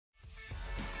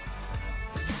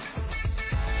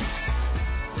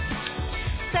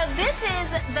This is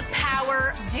the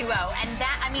Power Duo, and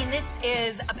that, I mean, this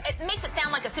is, it makes it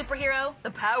sound like a superhero,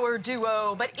 the Power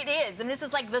Duo, but it is, and this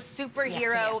is like the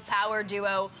superhero Power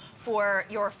Duo for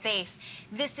your face.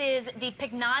 This is the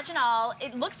Pycnogenol.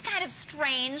 It looks kind of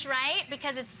strange, right?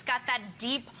 Because it's got that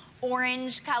deep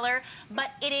orange color, but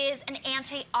it is an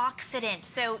antioxidant.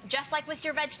 So just like with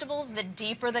your vegetables, the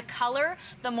deeper the color,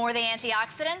 the more the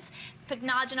antioxidants.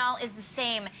 Pycnogenol is the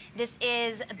same. This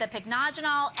is the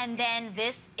Pycnogenol, and then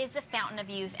this is the Fountain of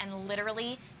Youth, and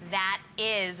literally that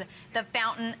is the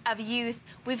Fountain of Youth.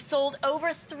 We've sold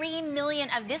over 3 million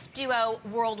of this duo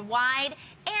worldwide,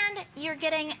 and you're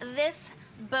getting this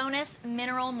bonus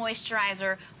mineral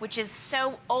moisturizer, which is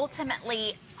so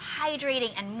ultimately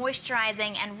hydrating and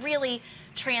moisturizing and really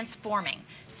transforming.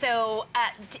 So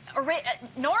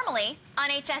normally on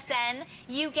HSN,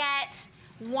 you get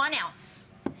 1 ounce.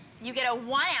 You get a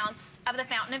 1 ounce of the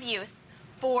Fountain of Youth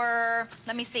for,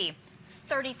 let me see,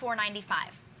 $34.95.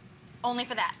 Only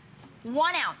for that.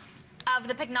 1 ounce of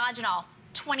the Pycnogenol,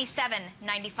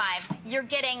 $27.95. You're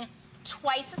getting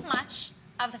twice as much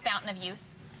of the Fountain of Youth,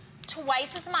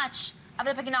 twice as much of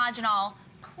the Pycnogenol,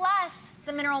 plus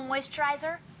the mineral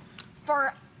moisturizer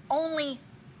for only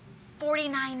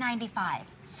 $49.95.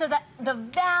 So the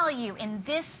value in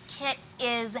this kit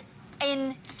is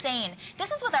insane. This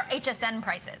is with our HSN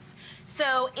prices.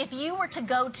 So if you were to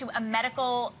go to a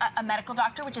medical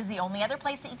doctor, which is the only other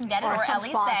place that you can get it, or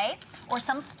Elysee, or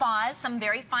some spas, some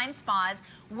very fine spas,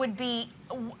 would be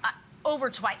over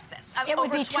twice this. It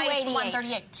would be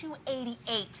 $288.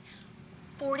 $288.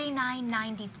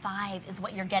 $49.95 is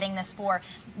what you're getting this for.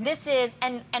 This is,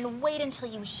 and wait until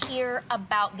you hear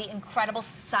about the incredible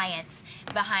science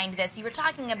behind this. You were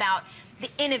talking about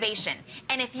the innovation.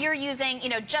 And if you're using, you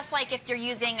know, just like if you're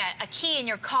using a key in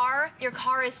your car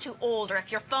is too old, or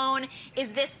if your phone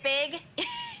is this big,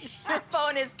 your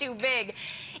phone is too big.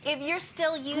 If you're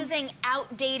still using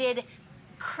outdated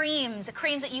creams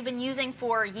that you've been using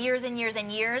for years and years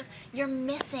and years, you're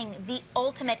missing the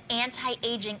ultimate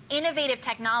anti-aging innovative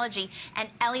technology, and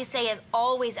Elysee is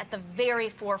always at the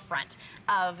very forefront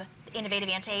of innovative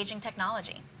anti-aging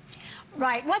technology.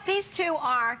 Right. What these two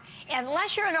are,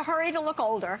 unless you're in a hurry to look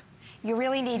older, you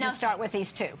really need to start with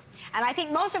these two. And I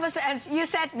think most of us, as you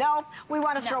said, no, we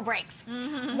want to throw breaks.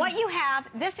 What you have,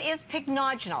 this is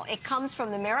Pycnogenol. It comes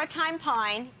from the maritime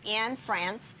pine in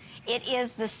France. It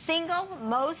is the single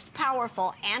most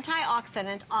powerful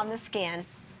antioxidant on the skin,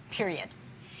 period.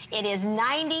 It is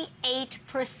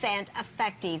 98%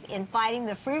 effective in fighting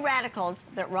the free radicals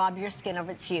that rob your skin of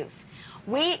its youth.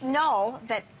 We know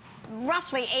that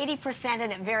roughly 80%,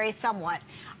 and it varies somewhat,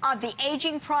 of the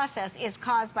aging process is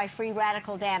caused by free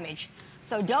radical damage.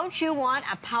 So don't you want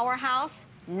a powerhouse,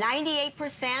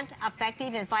 98%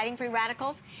 effective in fighting free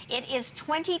radicals? It is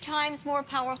 20 times more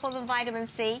powerful than vitamin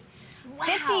C. Wow.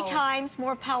 50 times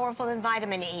more powerful than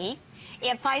vitamin E.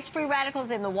 It fights free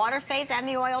radicals in the water phase and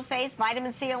the oil phase.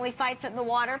 Vitamin C only fights it in the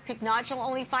water. Pycnogenol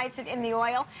only fights it in the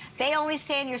oil. They only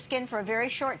stay in your skin for a very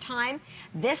short time.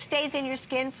 This stays in your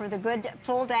skin for the good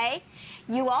full day.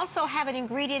 You also have an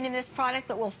ingredient in this product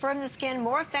that will firm the skin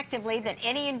more effectively than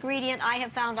any ingredient I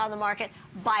have found on the market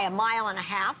by 1.5 miles.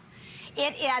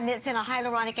 And it's in a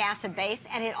hyaluronic acid base,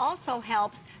 and it also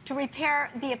helps to repair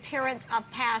the appearance of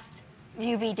past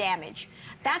UV damage.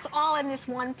 That's all in this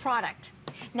one product.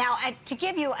 Now, to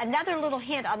give you another little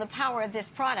hint on the power of this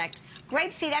product,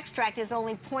 grapeseed extract is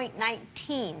only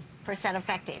 0.19%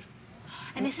 effective.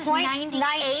 And this is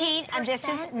 98%? And this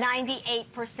is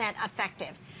 98%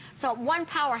 effective. So one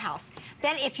powerhouse.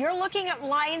 Then if you're looking at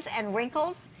lines and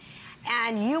wrinkles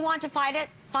and you want to fight it,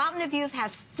 Fountain of Youth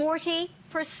has 40%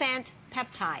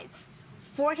 peptides.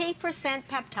 40%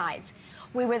 peptides.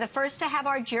 We were the first to have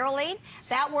our Geraldine.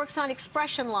 That works on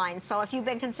expression lines. So if you've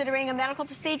been considering a medical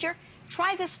procedure,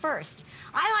 try this first.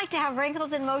 I like to have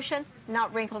wrinkles in motion,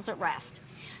 not wrinkles at rest.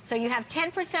 So you have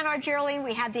 10% Argireline.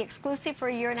 We had the exclusive for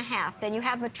 1.5 years. Then you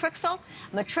have Matrixyl.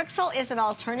 Matrixyl is an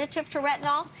alternative to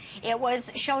retinol. It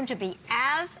was shown to be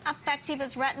as effective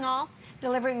as retinol,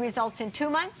 delivering results in 2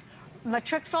 months.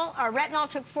 Matrixyl, or retinol,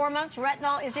 took 4 months.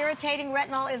 Retinol is irritating.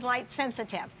 Retinol is light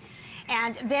sensitive.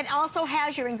 And then also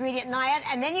has your ingredient NIAID,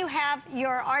 and then you have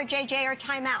your RJJ or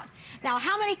timeout. Now,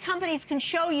 how many companies can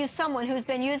show you someone who's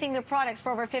been using their products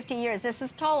for over 50 years? This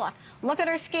is Tola. Look at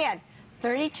her skin.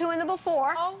 32 in the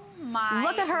before. Oh, my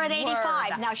Look at her at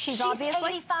 85. word. Now, she's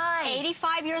obviously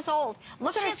 85 years old.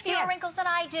 Look at her She skin. has fewer wrinkles than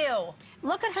I do.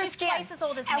 Look at her She's skin. twice as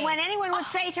old as and me. when anyone would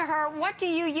say to her, what do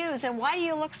you use and why do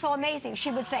you look so amazing?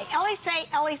 She would say, Elysee,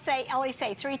 Elysee,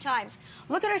 Elysee, 3 times.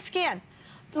 Look at her skin.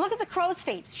 Look at the crow's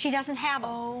feet. She doesn't have them.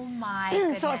 Oh, my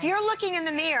goodness. So if you're looking in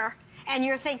the mirror and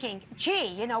you're thinking, gee,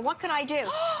 you know, what could I do?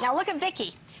 Now look at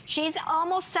Vicki. She's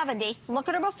almost 70. Look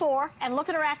at her before and look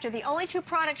at her after. The only two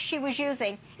products she was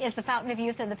using is the Fountain of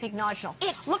Youth and the Pink Nodular.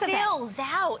 It look fills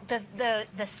out the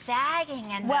sagging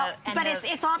and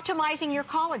it's optimizing your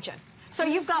collagen. So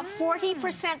you've got 40%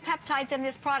 peptides in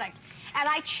this product. And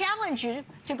I challenge you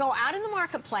to go out in the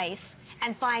marketplace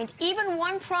and find even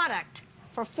one product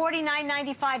for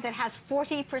 $49.95 that has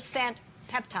 40%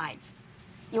 peptides.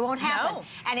 You won't have it.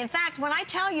 And in fact, when I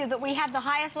tell you that we have the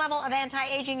highest level of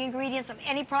anti-aging ingredients of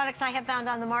any products I have found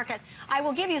on the market, I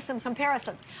will give you some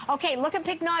comparisons. Okay, look at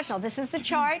Pink Nodular. This is the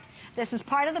chart. This is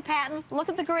part of the patent. Look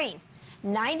at the green.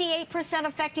 98%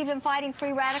 effective in fighting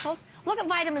free radicals. Look at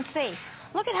vitamin C.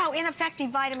 Look at how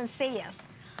ineffective vitamin C is.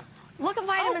 Look at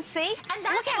vitamin C. And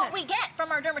that's what we get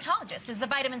from our dermatologist is the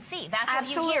vitamin C. That's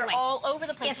what you hear all over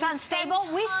the place. It's unstable.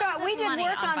 We did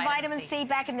work on vitamin C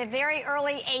back in the very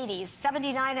early 80s,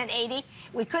 79 and 80.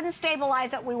 We couldn't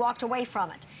stabilize it. We walked away from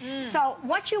it. So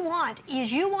what you want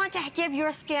is you want to give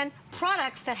your skin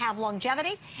products that have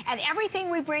longevity, and everything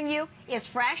we bring you is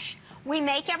fresh. We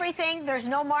make everything. There's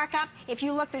no markup. If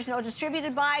you look, there's no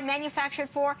distributed by, manufactured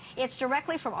for. It's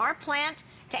directly from our plant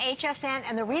to HSN,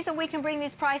 and the reason we can bring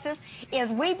these prices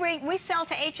is we sell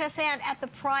to HSN at the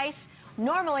price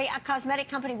normally a cosmetic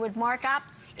company would mark up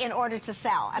in order to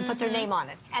sell and put their name on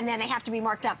it, and then they have to be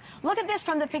marked up. Look at this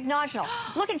from the Pink Nodular.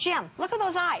 Look at Jim. Look at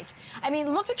those eyes. I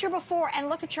mean, look at your before and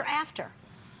look at your after.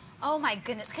 Oh my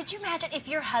goodness. Could you imagine if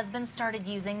your husband started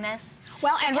using this?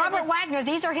 Well, and Robert Wagner,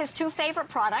 these are his two favorite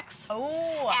products.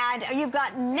 Oh. And you've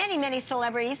got many, many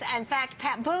celebrities. In fact,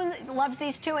 Pat Boone loves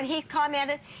these too, and he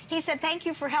commented, he said, thank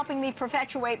you for helping me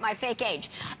perpetuate my fake age.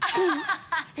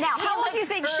 Now, how old do you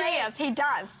think she is? He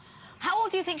does. How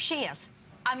old do you think she is?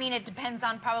 I mean, it depends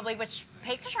on probably which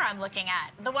picture I'm looking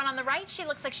at. The one on the right, she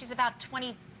looks like she's about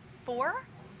 24.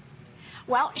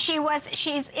 Well, she's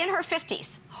in her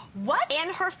 50s. What?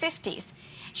 In her 50s.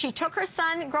 She took her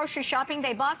son grocery shopping.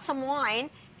 They bought some wine.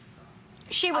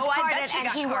 She was carded, and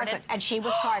he wasn't. And she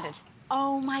was carded.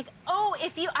 Oh my! Oh,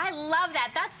 I love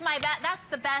that. That's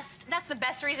the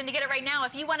best reason to get it right now.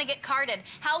 If you want to get carded,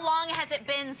 how long has it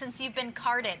been since you've been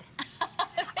carded?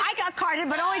 I got carded,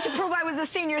 but only to prove I was a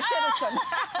senior citizen.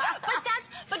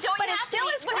 But don't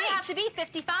you have to be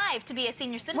 55 to be a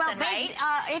senior citizen, right?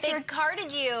 If they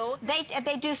carded you.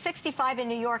 They do 65 in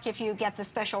New York if you get the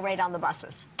special rate on the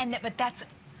buses.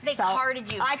 They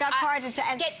carded you. I got carded to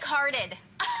get carded.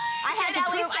 I had to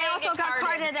prove. I also got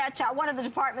carded at one of the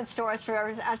department stores for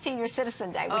a senior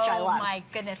citizen day, which I love. Oh my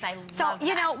goodness, I love that. So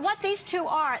you know what these two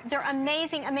are? They're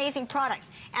amazing, amazing products.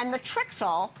 And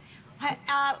Matrixyl.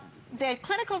 The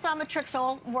clinicals on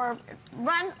Matrixyl were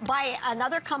run by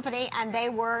another company, and they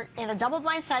were in a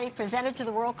double-blind study presented to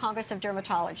the World Congress of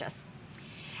Dermatologists.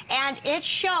 And it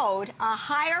showed a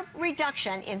higher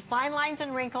reduction in fine lines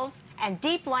and wrinkles and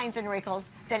deep lines and wrinkles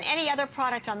than any other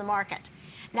product on the market.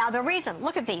 Now, the reason,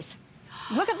 look at these.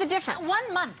 Look at the difference.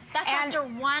 1 month. That's after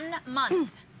 1 month.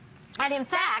 And in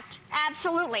fact,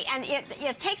 absolutely. And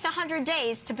it takes 100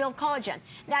 days to build collagen.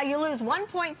 Now, you lose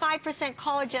 1.5%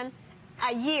 collagen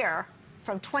a year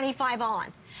from 25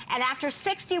 on. And after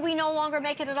 60, we no longer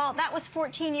make it at all. That was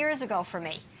 14 years ago for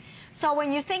me. So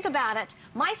when you think about it,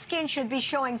 my skin should be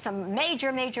showing some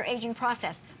major, major aging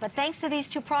process. But thanks to these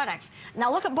two products.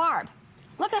 Now look at Barb.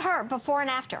 Look at her before and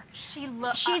after. She's in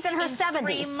her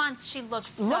 70s. 3 months, she looks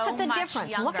so Look at the much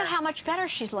difference. younger. Look at how much better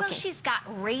she's looking. Well, she's got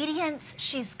radiance.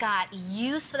 She's got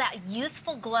youth, that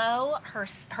youthful glow.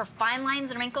 Her fine lines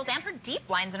and wrinkles and her deep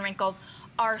lines and wrinkles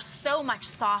are so much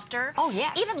softer. Oh,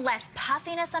 yes. Even less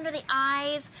puffiness under the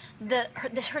eyes.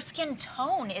 Her skin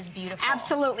tone is beautiful.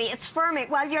 Absolutely. It's firming.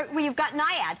 Well, you've got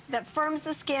Naiad that firms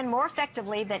the skin more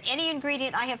effectively than any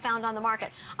ingredient I have found on the market.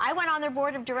 I went on their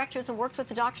board of directors and worked with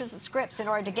the doctors at Scripps in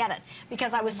order to get it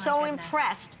because I was so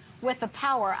impressed with the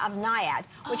power of Naiad,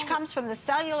 which comes from the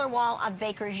cellular wall of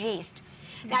baker's yeast.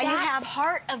 Now that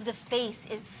part of the face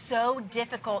is so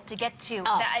difficult to get to.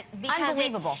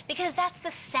 Unbelievable. Because that's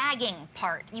the sagging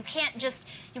part. You can't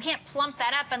plump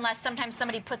that up unless sometimes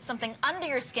somebody puts something under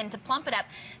your skin to plump it up.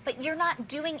 But you're not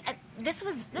doing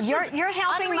You're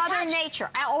helping Mother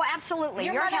Nature. Oh, absolutely.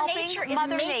 You're helping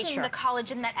Mother Nature. Making the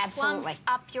collagen that plumps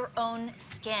up your own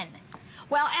skin.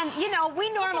 Well, and you know, we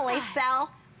normally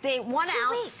sell the 1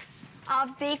 ounce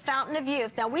of the Fountain of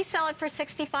Youth. Now we sell it for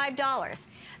 $65.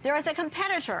 There is a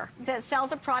competitor that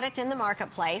sells a product in the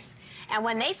marketplace, and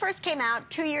when they first came out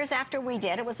 2 years after we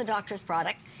did, it was a doctor's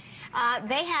product,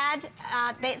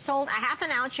 they sold a half an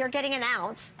ounce. You're getting an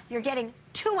ounce. You're getting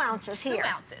 2 ounces here. 2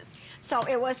 ounces. So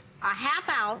it was a half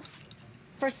ounce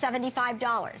for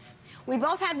 $75. We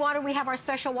both had water. We have our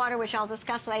special water, which I'll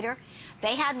discuss later.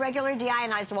 They had regular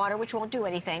deionized water, which won't do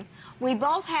anything. We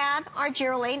both have our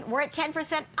Geraldine. We're at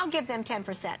 10%. I'll give them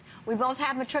 10%. We both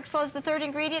have Matrixyl as the third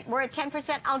ingredient. We're at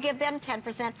 10%. I'll give them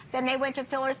 10%. Then they went to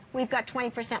fillers. We've got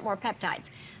 20% more peptides.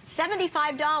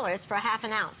 $75 for a half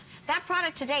an ounce. That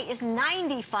product today is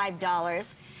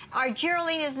 $95. Our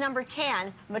Geraldine is number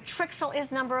 10. Matrixyl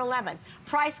is number 11.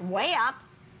 Price way up,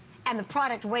 and the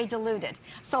product way diluted.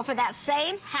 So for that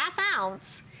same half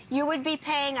ounce, you would be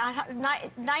paying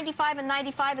 95, and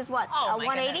 95 is what? Oh,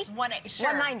 180? Sure,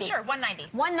 190. Sure,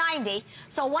 190. 190.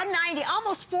 So 190,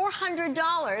 almost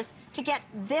 $400 to get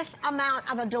this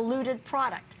amount of a diluted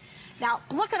product. Now,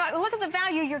 look at the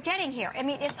value you're getting here. I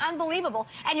mean, it's unbelievable.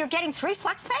 And you're getting 3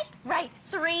 flex pay? Right.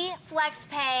 3 flex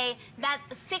pay. That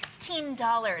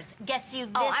 $16 gets you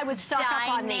this I would stock up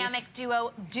on dynamic these.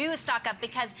 duo. Do stock up,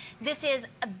 because this is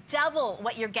double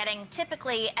what you're getting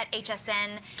typically at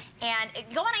HSN. And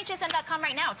go on hsn.com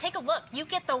right now. Take a look. You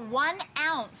get the 1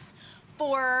 ounce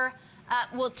for...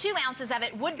 well, 2 ounces of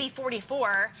it would be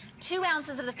 $44. 2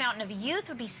 ounces of the Fountain of Youth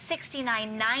would be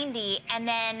 $69.90, and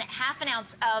then half an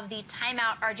ounce of the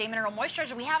Timeout RJ Mineral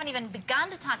Moisturizer. We haven't even begun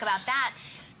to talk about that.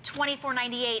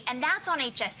 $24.98, and that's on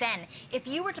HSN. If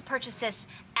you were to purchase this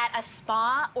at a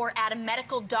spa or at a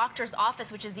medical doctor's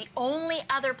office, which is the only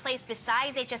other place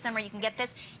besides HSN where you can get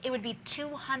this, it would be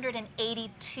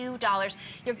 $282.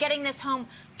 You're getting this home.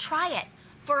 Try it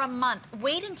for a month.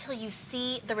 Wait until you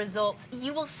see the results.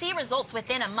 You will see results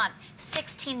within a month.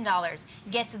 $16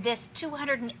 gets this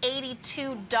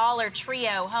 $282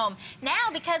 trio home.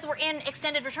 Now, because we're in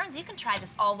extended returns, you can try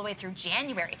this all the way through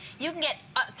January. You can get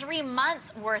 3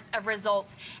 months worth of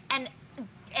results, and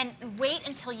wait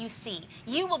until you see.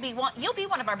 You'll be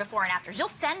one of our before and afters. You'll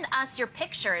send us your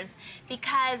pictures,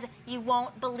 because you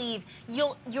won't believe.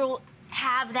 You'll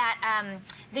have that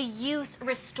the youth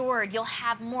restored. You'll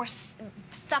have more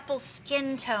supple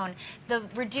skin tone, the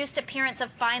reduced appearance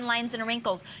of fine lines and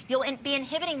wrinkles. You'll be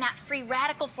inhibiting that free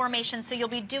radical formation, so you'll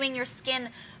be doing your skin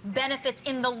benefits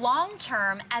in the long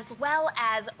term as well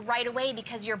as right away,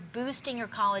 because you're boosting your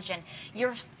collagen,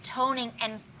 you're toning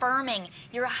and firming,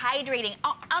 you're hydrating.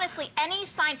 Honestly, any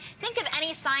sign, think of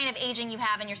any sign of aging you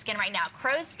have in your skin right now.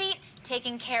 Crow's feet,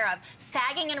 taken care of.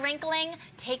 Sagging and wrinkling,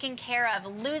 taken care of.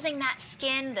 Losing that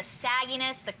skin, the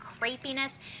sagginess, the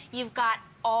crepiness. You've got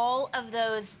all of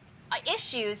those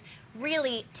issues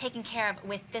really taken care of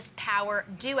with this Power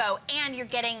Duo, and you're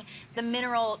getting the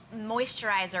Mineral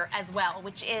Moisturizer as well,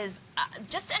 which is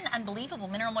just an unbelievable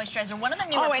mineral moisturizer, one of the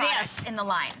newer products in the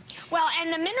line. Well,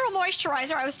 and the Mineral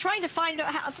Moisturizer, I was trying to find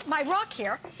my rock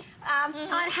here,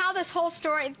 on how this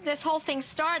whole thing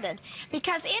started,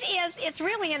 because it's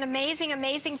really an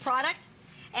amazing product.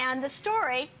 And the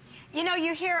story, you know,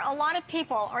 you hear a lot of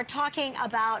people are talking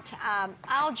about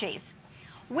algae.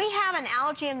 We have an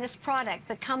algae in this product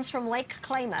that comes from Lake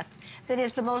Klamath that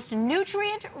is the most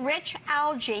nutrient-rich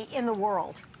algae in the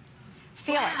world.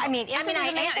 Feel it. I mean, isn't it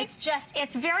amazing?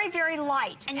 It's very, very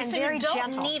light and so very gentle.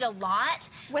 You don't need a lot.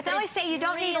 With Elysee, you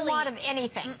don't need a lot of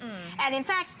anything. And in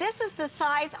fact, this is the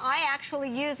size I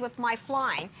actually use with my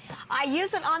flying. I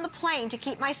use it on the plane to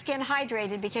keep my skin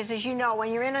hydrated, because as you know,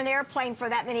 when you're in an airplane for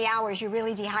that many hours, you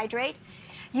really dehydrate.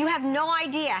 You have no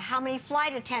idea how many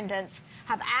flight attendants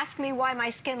have asked me why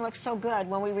my skin looks so good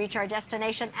when we reach our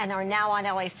destination and are now on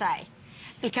Elysee,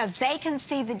 because they can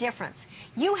see the difference.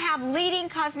 You have leading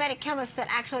cosmetic chemists that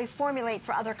actually formulate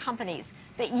for other companies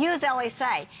that use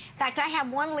Elysee. In fact, I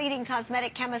have one leading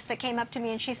cosmetic chemist that came up to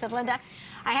me and she said, Linda,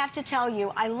 I have to tell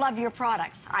you, I love your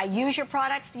products. I use your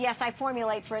products. Yes, I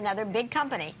formulate for another big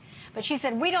company. But she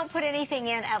said, we don't put anything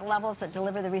in at levels that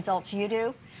deliver the results you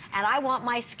do, and I want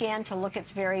my skin to look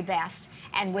its very best.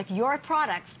 And with your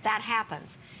products, that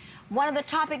happens. One of the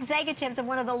top executives of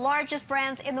one of the largest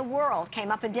brands in the world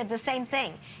came up and did the same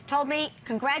thing. Told me,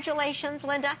 congratulations,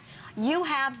 Linda, you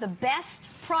have the best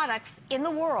products in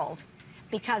the world,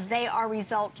 because they are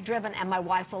result-driven, and my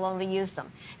wife will only use them.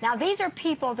 Now, these are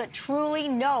people that truly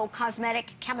know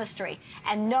cosmetic chemistry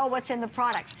and know what's in the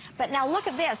products. But now look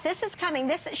at this. This is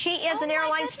coming. She is an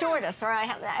airline stewardess or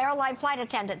an airline flight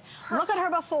attendant. Look at her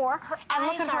before and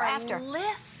look at her after.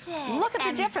 Look at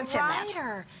the difference in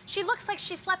that. She looks like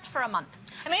she slept for a month.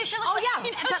 I mean, she looks like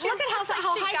but look at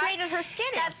how hydrated her skin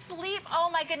is. That sleep, oh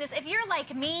my goodness. If you're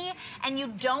like me and you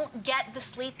don't get the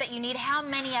sleep that you need, how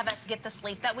many of us get the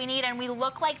sleep that we need and we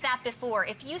look like that before?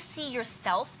 If you see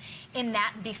yourself in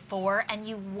that before and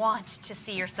you want to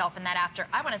see yourself in that after,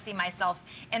 I want to see myself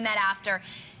in that after.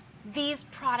 These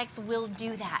products will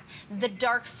do that. The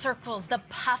dark circles, the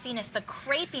puffiness, the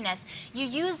crepiness. You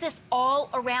use this all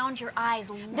around your eyes.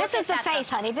 This is the face,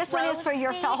 honey. This one is for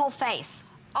your whole face.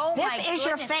 Oh, my This is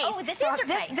your goodness. face. Oh, this is your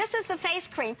face. This is the face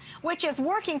cream, which is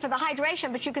working for the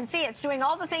hydration, but you can see it's doing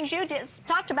all the things you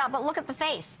talked about, but look at the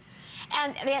face.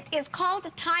 And it is called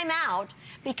timeout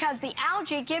because the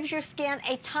algae gives your skin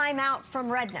a timeout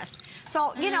from redness.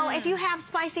 So, you know, if you have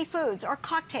spicy foods or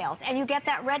cocktails and you get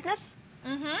that redness,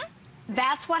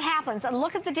 that's what happens. And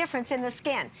look at the difference in the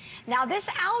skin. Now, this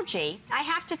algae, I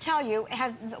have to tell you,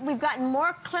 we've gotten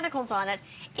more clinicals on it.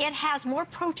 It has more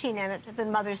protein in it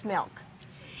than mother's milk.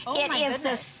 Oh, it is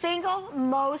the single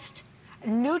most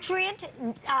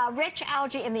nutrient-rich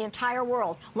algae in the entire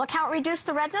world. Look how it reduced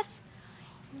the redness.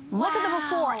 Look at the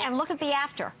before and look at the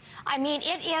after. I mean,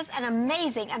 it is an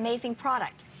amazing, amazing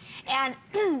product. And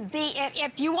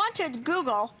if you want to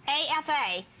Google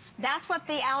AFA, that's what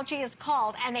the algae is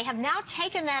called, and they have now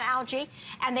taken that algae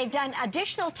and they've done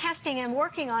additional testing and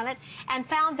working on it and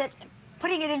found that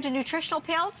putting it into nutritional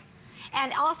pills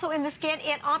and also in the skin,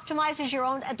 it optimizes your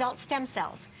own adult stem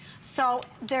cells. So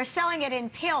they're selling it in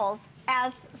pills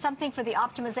as something for the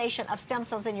optimization of stem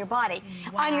cells in your body.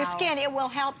 Wow. On your skin, it will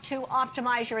help to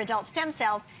optimize your adult stem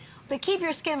cells, but keep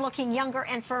your skin looking younger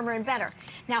and firmer and better.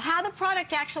 Now, how the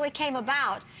product actually came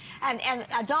about, and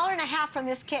 $1.50 from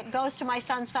this kit goes to my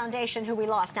son's foundation, who we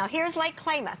lost. Now, here's Lake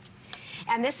Klamath,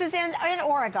 and this is in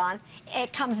Oregon.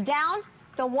 It comes down,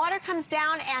 the water comes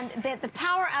down, and the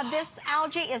power of this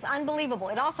algae is unbelievable.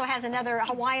 It also has another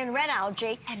Hawaiian red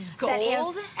algae. And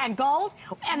gold. And gold.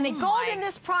 And the gold in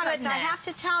this product, goodness. I have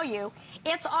to tell you,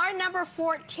 it's our number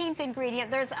 14th ingredient.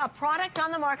 There's a product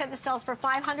on the market that sells for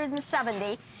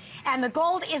 $570, and the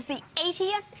gold is the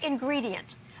 80th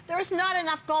ingredient. There's not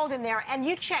enough gold in there, and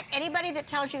you check. Anybody that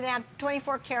tells you they have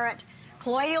 24-karat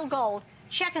colloidal gold,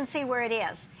 check and see where it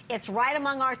is. It's right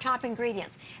among our top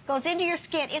ingredients. Goes into your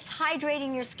skin. It's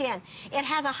hydrating your skin. It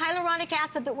has a hyaluronic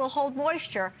acid that will hold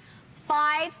moisture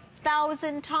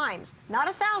 5,000 times. Not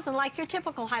 1,000 like your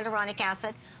typical hyaluronic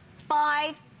acid.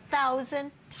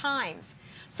 5,000 times.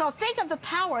 So think of the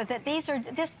power that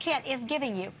this kit is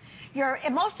giving you. Your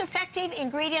most effective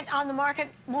ingredient on the market,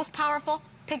 most powerful,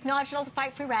 pycnogenol to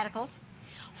fight free radicals.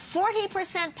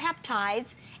 40%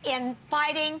 peptides in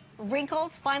fighting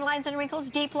wrinkles, fine lines and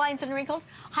wrinkles, deep lines and wrinkles.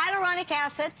 Hyaluronic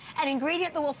acid, an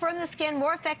ingredient that will firm the skin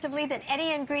more effectively than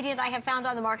any ingredient I have found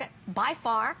on the market, by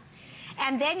far.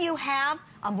 And then you have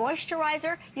a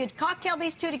moisturizer. You'd cocktail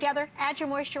these two together, add your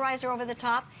moisturizer over the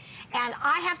top. And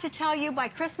I have to tell you, by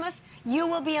Christmas, you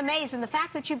will be amazed. And the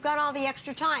fact that you've got all the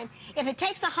extra time, if it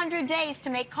takes 100 days to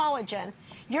make collagen,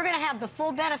 you're going to have the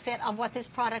full benefit of what this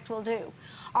product will do.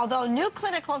 Although new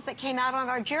clinicals that came out on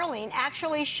our Geraldine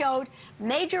actually showed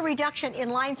major reduction in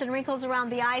lines and wrinkles around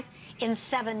the eyes in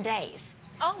 7 days.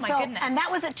 Oh, my goodness. And that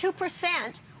was at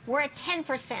 2%. We're at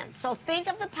 10%. So think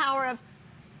of the power of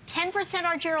 10%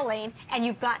 our Geraldine, and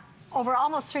you've got over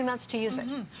almost 3 months to use it.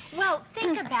 Well,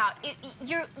 think about it.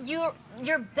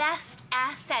 Your best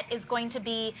asset is going to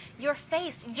be your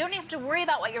face. You don't have to worry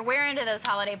about what you're wearing to those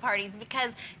holiday parties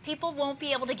because people won't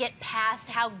be able to get past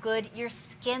how good your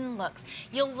skin looks.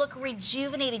 You'll look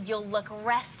rejuvenated. You'll look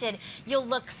rested. You'll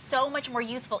look so much more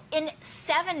youthful in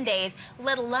 7 days,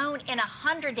 let alone in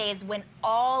 100 days when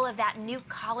all of that new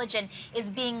collagen is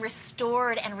being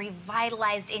restored and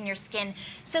revitalized in your skin.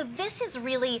 So this is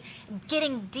really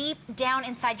getting deep down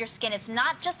inside your skin. It's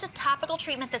not just a topical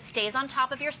treatment that stays on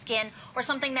top of your skin or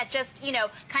something that just, you know,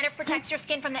 kind of protects your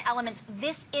skin from the elements.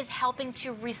 This is helping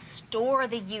to restore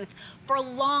the youth for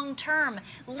long term.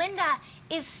 Linda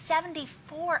is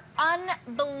 74.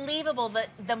 Unbelievable.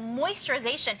 The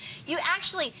moisturization. You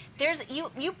actually,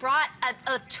 you brought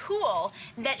a tool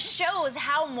that shows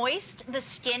how moist the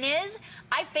skin is.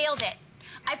 I failed it.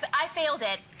 I failed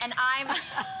it, and I'm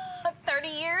 30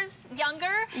 years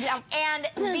younger, and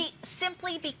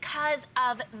simply because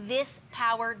of this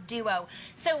power duo.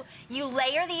 So you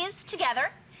layer these together.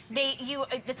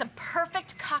 It's a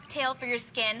perfect cocktail for your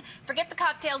skin. Forget the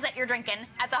cocktails that you're drinking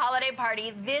at the holiday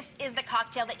party. This is the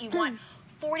cocktail that you want.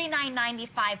 $49.95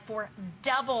 for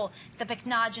double the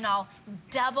pycnogenol,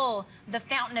 double the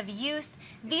Fountain of Youth.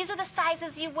 These are the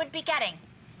sizes you would be getting.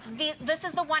 This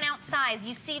is the 1 ounce size.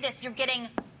 You see this, you're getting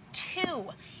 2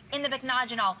 in the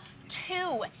pycnogenol,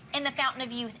 2 in the Fountain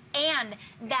of Youth, and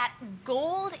that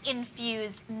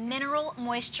gold-infused mineral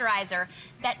moisturizer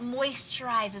that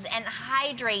moisturizes and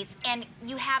hydrates, and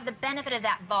you have the benefit of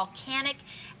that volcanic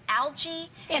algae.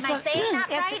 Am I saying that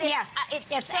right? Yes.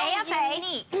 It's so AFA.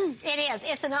 unique. It is.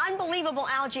 It's an unbelievable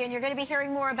algae, and you're going to be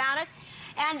hearing more about it.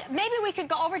 And maybe we could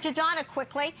go over to Donna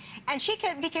quickly, and she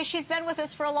could, because she's been with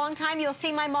us for a long time, you'll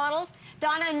see my models,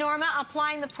 Donna and Norma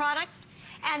applying the products.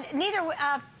 And neither,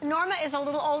 Norma is a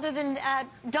little older than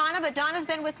Donna, but Donna's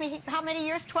been with me how many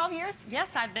years? 12 years? Yes,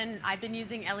 I've been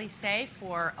using Elysee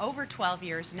for over 12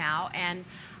 years now, and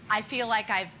I feel like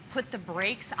I've put the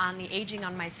brakes on the aging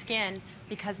on my skin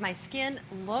because my skin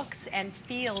looks and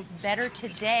feels better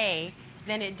today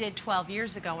than it did 12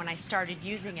 years ago when I started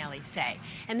using Elysee.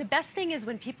 And the best thing is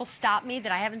when people stop me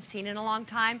that I haven't seen in a long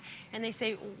time and they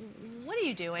say, what are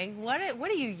you doing? What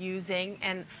are you using?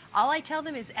 And all I tell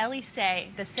them is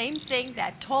Elysee, the same thing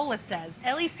that Tola says.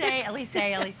 Elysee,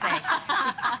 Elysee, Elysee.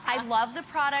 I love the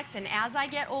products, and as I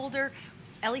get older,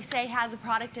 Elysee has a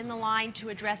product in the line to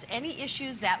address any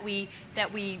issues that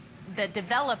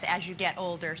develop as you get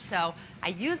older. So I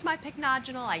use my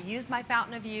Pycnogenol, I use my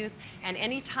Fountain of Youth, and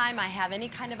anytime I have any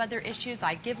kind of other issues,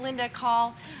 I give Linda a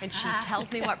call, and she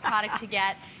tells me what product to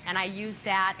get, and I use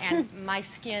that, and my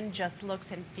skin just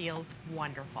looks and feels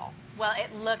wonderful. Well,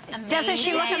 it looks amazing. Doesn't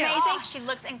she look amazing? Oh, she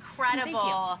looks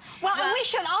incredible. Well, and we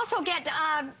should also get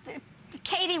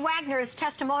Katie Wagner's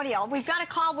testimonial. We've got a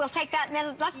call. We'll take that, and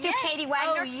then let's do Katie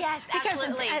Wagner. Oh, yes,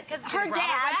 absolutely. Because her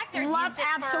dad loved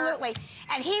absolutely.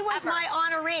 And he was my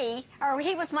honoree, or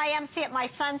he was my MC at my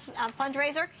son's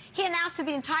fundraiser. He announced to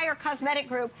the entire cosmetic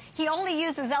group he only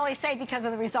uses Elysee because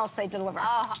of the results they deliver.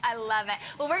 Oh, I love it.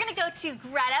 Well, we're going to go to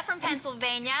Greta from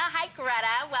Pennsylvania. Hi,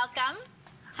 Greta. Welcome.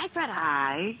 Hi, Greta.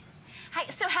 Hi. Hi.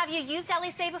 So have you used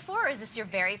Elysee before, or is this your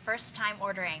very first time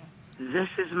ordering? This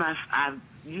is I've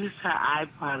used her eye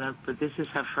product, but this is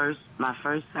my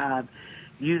first time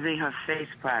using her face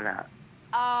product.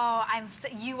 Oh,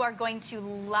 you are going to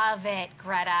love it,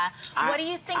 Greta. What do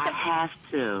you think of... I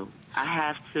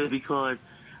have to because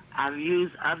I've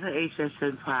used other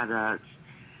HSN products,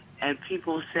 and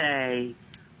people say,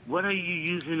 what are you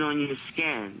using on your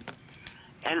skin?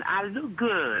 And I look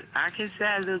good. I can say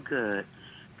I look good,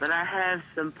 but I have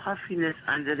some puffiness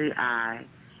under the eye,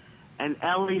 and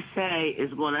Elysee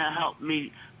is going to help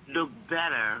me look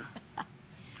better.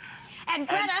 And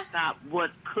Greta, and stop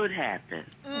what could happen.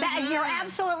 You're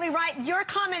absolutely right. Your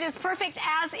comment is perfect,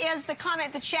 as is the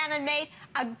comment that Shannon made.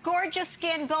 A gorgeous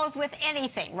skin goes with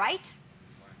anything, right?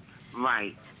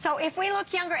 Right. So if we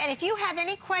look younger, and if you have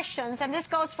any questions, and this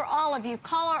goes for all of you,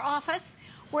 call our office.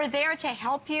 We're there to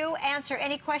help you answer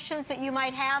any questions that you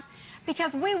might have,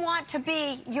 because we want to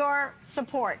be your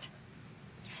support.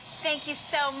 Thank you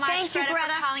so much, Greta,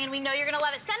 for calling, and we know you're going to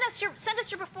love it. Send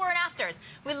us your before and afters.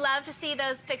 We love to see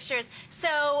those pictures.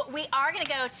 So we are going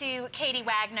to go to Katie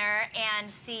Wagner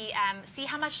and see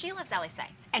how much she loves Elysee.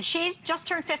 And she's just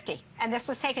turned 50, and this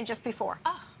was taken just before.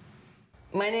 Oh.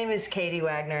 My name is Katie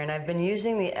Wagner, and I've been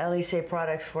using the Elysee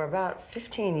products for about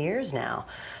 15 years now.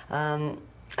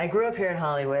 I grew up here in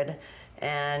Hollywood,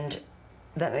 and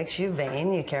that makes you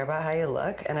vain. You care about how you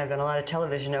look, and I've done a lot of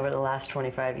television over the last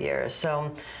 25 years.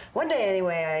 So one day,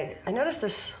 anyway, I noticed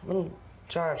this little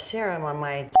jar of serum on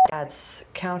my dad's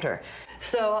counter.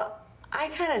 So I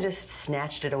kind of just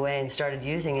snatched it away and started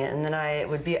using it, and then I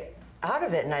would be out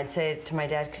of it, and I'd say to my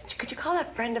dad, could you call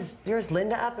that friend of yours,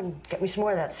 Linda, up and get me some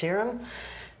more of that serum?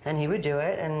 And he would do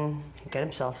it and get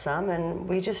himself some, and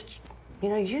we just, you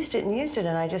know, used it,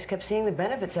 and I just kept seeing the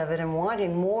benefits of it and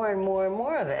wanting more and more and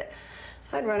more of it.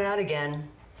 I'd run out again,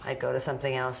 I'd go to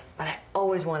something else, but I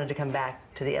always wanted to come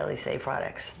back to the Elysee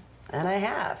products. And I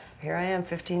have. Here I am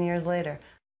 15 years later.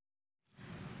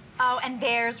 Oh, and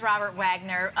there's Robert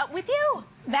Wagner with you.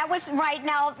 That was right.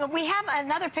 Now, we have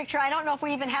another picture. I don't know if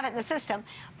we even have it in the system,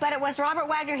 but it was Robert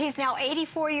Wagner. He's now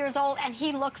 84 years old, and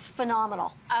he looks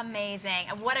phenomenal. Amazing.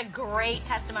 What a great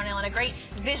testimonial and a great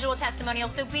visual testimonial.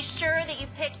 So be sure that you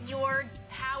pick your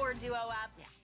Power Duo up.